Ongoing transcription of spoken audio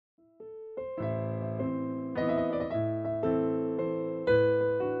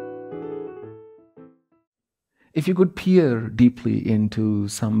If you could peer deeply into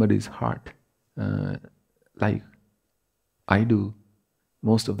somebody's heart, uh, like I do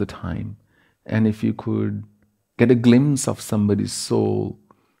most of the time, and if you could get a glimpse of somebody's soul,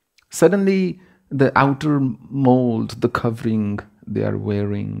 suddenly the outer mold, the covering they are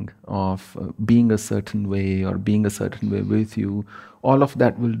wearing of being a certain way or being a certain way with you, all of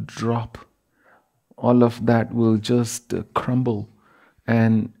that will drop. All of that will just crumble,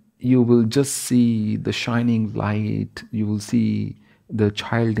 and you will just see the shining light. You will see the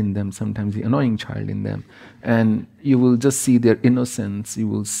child in them, sometimes the annoying child in them, and you will just see their innocence. You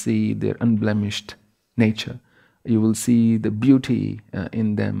will see their unblemished nature. You will see the beauty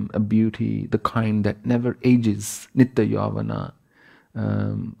in them, a beauty, the kind that never ages, nitya yavana.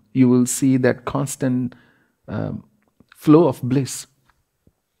 You will see that constant flow of bliss.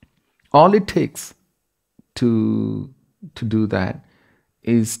 All it takes to do that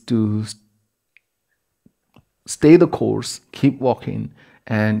is to stay the course, keep walking,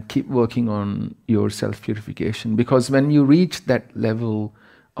 and keep working on your self-purification. Because when you reach that level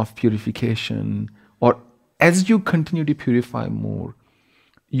of purification, or as you continue to purify more,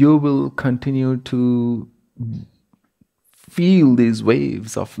 you will continue to feel these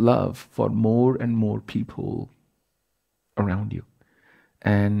waves of love for more and more people around you.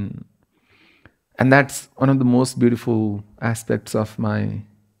 And that's one of the most beautiful aspects of my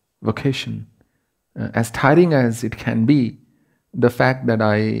vocation. As tiring as it can be, the fact that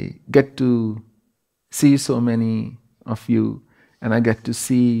I get to see so many of you, and I get to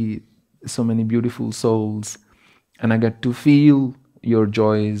see so many beautiful souls, and I get to feel your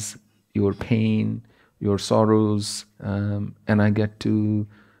joys, your pain, your sorrows, and I get to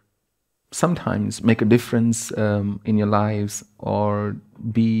sometimes make a difference in your lives, or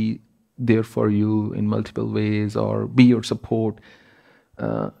be there for you in multiple ways, or be your support.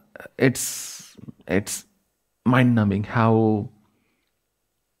 It's mind-numbing how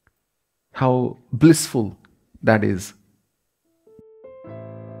blissful that is.